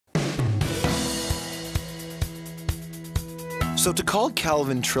So to call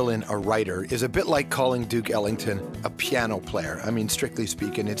Calvin Trillin a writer is a bit like calling Duke Ellington a piano player. I mean, strictly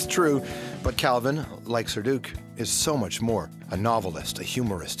speaking, it's true, but Calvin, like Sir Duke, is so much more. A novelist, a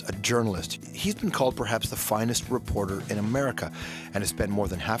humorist, a journalist. He's been called perhaps the finest reporter in America and has spent more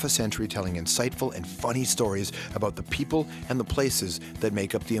than half a century telling insightful and funny stories about the people and the places that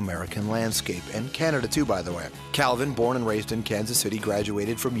make up the American landscape, and Canada too, by the way. Calvin, born and raised in Kansas City,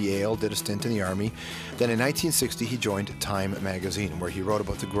 graduated from Yale, did a stint in the Army. Then in 1960, he joined Time magazine, where he wrote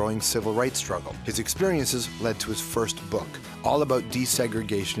about the growing civil rights struggle. His experiences led to his first book, all about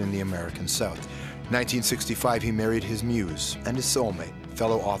desegregation in the American South. 1965, he married his muse and his soulmate,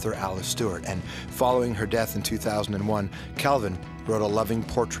 fellow author Alice Stewart, and following her death in 2001, Calvin wrote a loving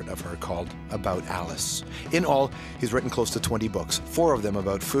portrait of her called About Alice. In all, he's written close to 20 books, 4 of them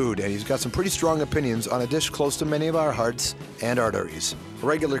about food, and he's got some pretty strong opinions on a dish close to many of our hearts and arteries. A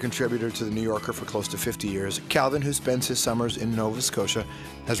regular contributor to The New Yorker for close to 50 years, Calvin, who spends his summers in Nova Scotia,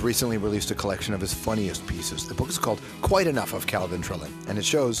 has recently released a collection of his funniest pieces. The book is called Quite Enough of Calvin Trillin, and it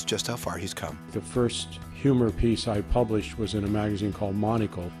shows just how far he's come. The first humor piece I published was in a magazine called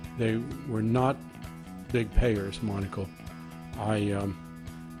Monocle. They were not big payers, Monocle. I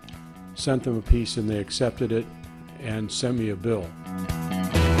sent them a piece and they accepted it and sent me a bill.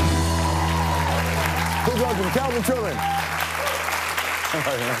 Please welcome Calvin Trillin.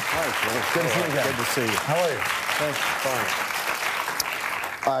 Hi, Good to see you again. Good to see you. How are you? Thanks,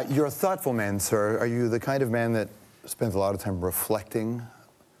 fine. You're a thoughtful man, sir. Are you the kind of man that spends a lot of time reflecting?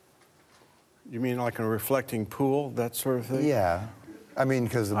 You mean like a reflecting pool, that sort of thing? Yeah. I mean,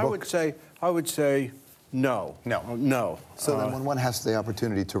 because the book... I would say no. No. No. So then when one has the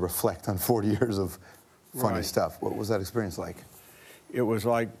opportunity to reflect on 40 years of funny Right. stuff, what was that experience like? It was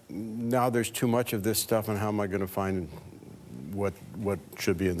like, now there's too much of this stuff, and how am I going to find what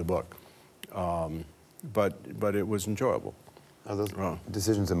should be in the book? But it was enjoyable. Are those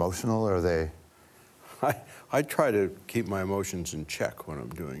decisions emotional, or are they... I try to keep my emotions in check when I'm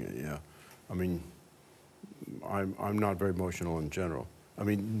doing it, yeah. I mean, I'm not very emotional in general. I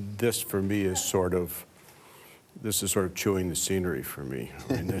mean, this for me is sort of chewing the scenery for me.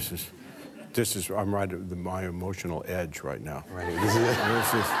 I mean, I'm right at my emotional edge right now. Right.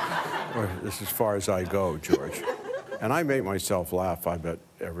 This is as far as I go, George. And I make myself laugh, I bet,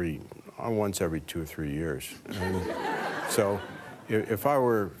 once every 2 or 3 years. And so if I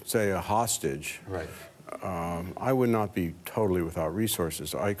were, say, a hostage, right. I would not be totally without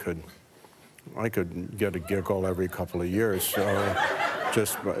resources. I could get a giggle every couple of years,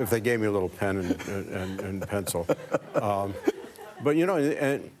 just if they gave me a little pen and pencil. But you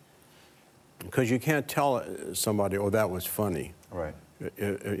know, because you can't tell somebody, oh, that was funny. Right.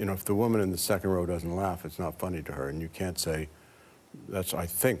 You know, if the woman in the second row doesn't laugh, it's not funny to her, and you can't say. That's, I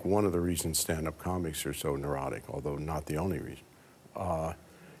think, one of the reasons stand-up comics are so neurotic, although not the only reason.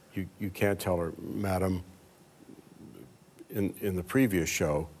 You can't tell her, madam, in the previous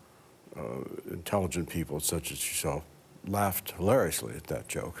show, intelligent people such as yourself laughed hilariously at that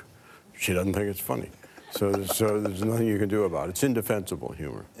joke. She doesn't think it's funny. So there's nothing you can do about it. It's indefensible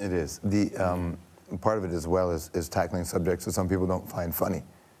humor. It is. The part of it as well is tackling subjects that some people don't find funny.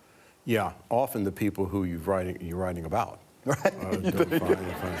 Yeah, often the people who you're writing about. Right. Don't find it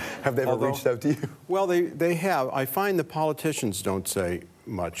funny. Have they ever reached out to you? Well, they have. I find the politicians don't say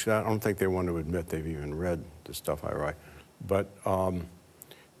much. I don't think they want to admit they've even read the stuff I write. But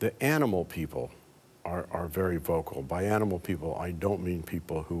the animal people are very vocal. By animal people, I don't mean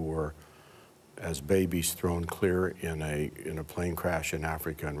people who were, as babies, thrown clear in a plane crash in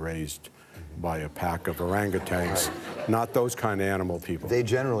Africa and raised by a pack of orangutans. Right. Not those kind of animal people. They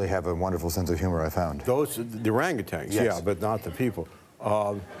generally have a wonderful sense of humor, I found. The orangutans, yes. Yeah, but not the people.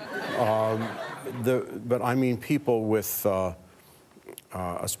 But I mean people with a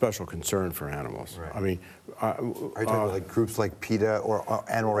special concern for animals. Right. I mean, are you talking about like groups like PETA or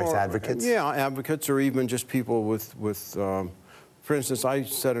animal rights advocates? Yeah, advocates, or even just people with for instance, I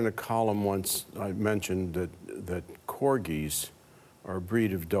said in a column once, I mentioned that corgis are a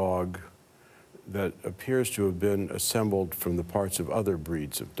breed of dog that appears to have been assembled from the parts of other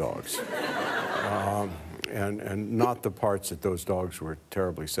breeds of dogs. And not the parts that those dogs were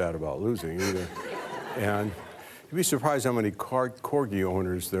terribly sad about losing either. And you'd be surprised how many corgi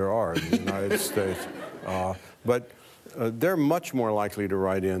owners there are in the United States. But they're much more likely to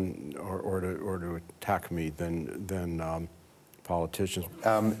write in or to attack me than politicians.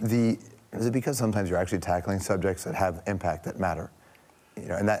 Is it because sometimes you're actually tackling subjects that have impact, that matter? You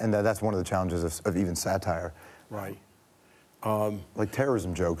know, and that's one of the challenges of even satire. Right. Like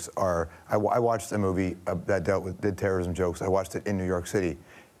terrorism jokes are, I watched a movie that did terrorism jokes. I watched it in New York City.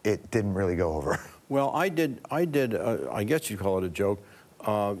 It didn't really go over. Well, I did. I guess you'd call it a joke.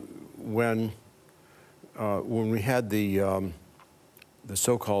 When we had the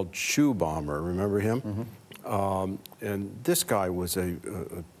so-called shoe bomber, remember him? Mm-hmm. And this guy was a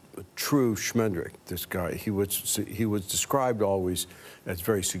true schmendrick. This guy, he was described always as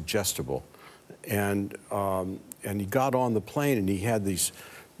very suggestible, and he got on the plane and he had these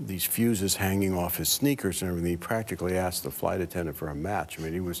fuses hanging off his sneakers and everything. He practically asked the flight attendant for a match. I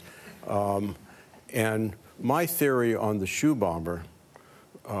mean, he was. And my theory on the shoe bomber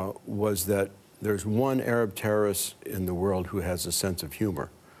was that there's one Arab terrorist in the world who has a sense of humor,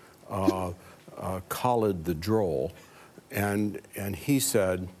 Khalid the Droll, and he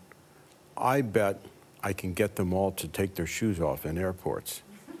said, I bet I can get them all to take their shoes off in airports.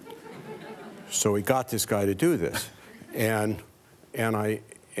 So he got this guy to do this, and I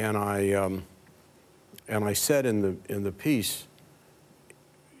said in the piece,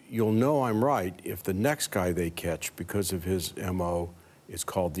 you'll know I'm right if the next guy they catch, because of his MO, is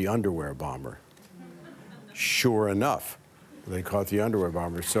called the underwear bomber. Sure enough, they caught the underwear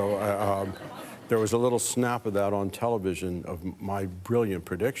bomber. So there was a little snap of that on television of my brilliant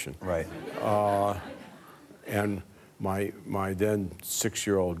prediction. Right. And my then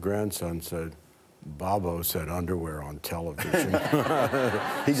 6-year-old grandson said, Bobo said underwear on television.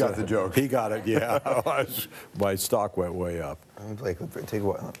 He got the joke. He got it, yeah. My stock went way up. Blake, take a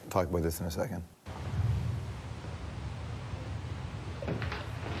while. Talk about this in a second. Oh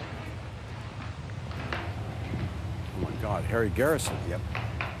my God, Harry Garrison. Yep.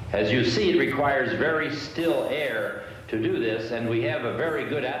 As you see, it requires very still air to do this, and we have a very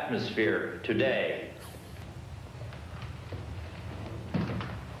good atmosphere today.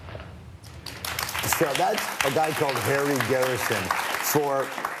 So that's a guy called Harry Garrison.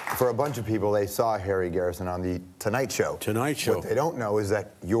 For a bunch of people, they saw Harry Garrison on the Tonight Show. Tonight Show. What they don't know is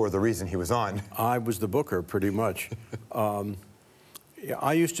that you're the reason he was on. I was the booker, pretty much. Yeah,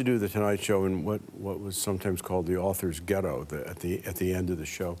 I used to do the Tonight Show in what was sometimes called the author's ghetto at the end of the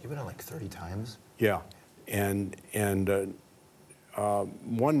show. You've been on like 30 times? Yeah, and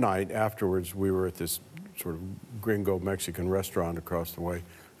one night afterwards, we were at this sort of gringo Mexican restaurant across the way,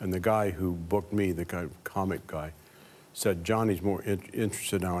 and the guy who booked me, the kind of comic guy, said Johnny's more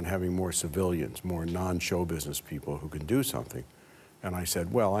interested now in having more civilians, more non-show business people who can do something. And I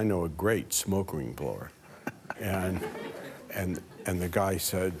said, well, I know a great smoke ring blower. And the guy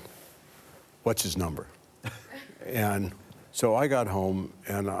said, what's his number? And so I got home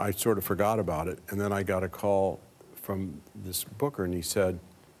and I sort of forgot about it. And then I got a call from this booker and he said,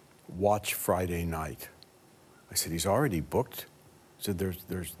 watch Friday night. I said, he's already booked? He said, there's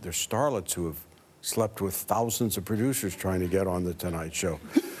starlets who have slept with thousands of producers trying to get on the Tonight Show.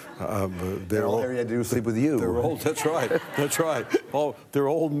 They're all he had to do was sleep with you. They're old. That's right. That's right. Oh, they're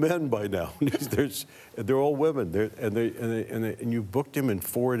old men by now. They're old women. And you booked him in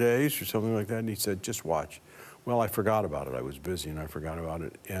 4 days or something like that. And he said, just watch. Well, I forgot about it. I was busy and I forgot about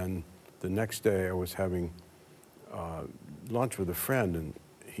it. And the next day I was having lunch with a friend and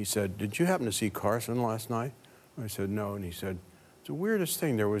he said, did you happen to see Carson last night? I said, no. And he said, it's the weirdest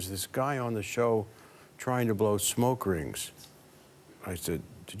thing. There was this guy on the show trying to blow smoke rings. I said,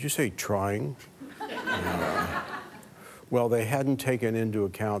 did you say trying? Well, they hadn't taken into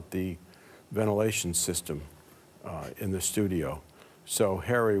account the ventilation system in the studio. So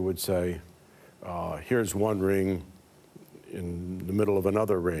Harry would say, here's one ring in the middle of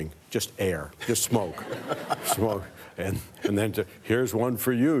another ring, just air, just smoke, smoke. And then here's one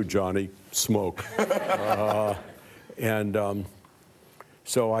for you, Johnny, smoke.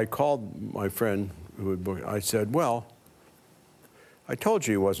 So I called my friend who had booked. I said, well, I told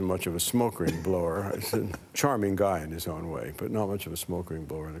you he wasn't much of a smoke ring blower. I said, charming guy in his own way, but not much of a smoke ring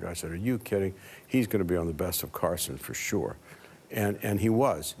blower. And the guy said, are you kidding? He's going to be on the Best of Carson for sure. And he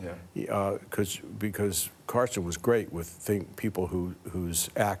was, yeah. Because Carson was great with people whose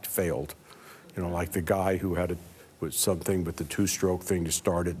act failed. You know, like the guy who had with something, but the two-stroke thing to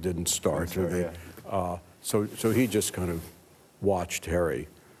start it didn't start. So he just kind of watched Harry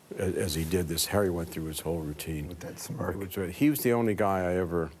as he did this. Harry went through his whole routine. With that smirk. He was the only guy I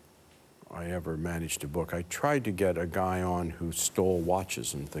ever managed to book. I tried to get a guy on who stole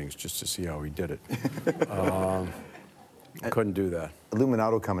watches and things just to see how he did it. I couldn't do that.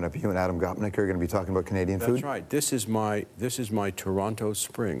 Illuminato coming up. You and Adam Gopnik are going to be talking about Canadian food. That's right. This is my Toronto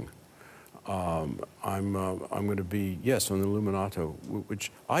Spring. I'm going to be, yes, on the Illuminato,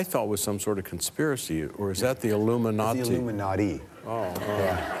 which I thought was some sort of conspiracy, or is that the Illuminati? It's the Illuminati. Oh,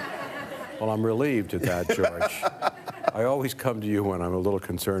 well, I'm relieved at that, George. I always come to you when I'm a little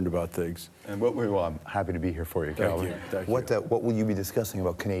concerned about things. And well, I'm happy to be here for you, Calvin. Thank you. What will you be discussing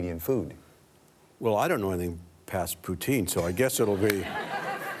about Canadian food? Well, I don't know anything past poutine, so I guess it'll be,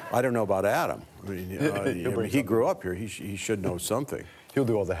 I don't know about Adam. I mean, he grew up here. He should know something. He'll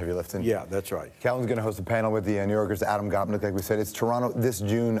do all the heavy lifting. Yeah, that's right. Calvin's going to host a panel with the New Yorker's Adam Gopnik, like we said. It's Toronto this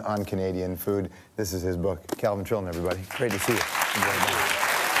June on Canadian food. This is his book. Calvin Trillin, everybody. Great to see you.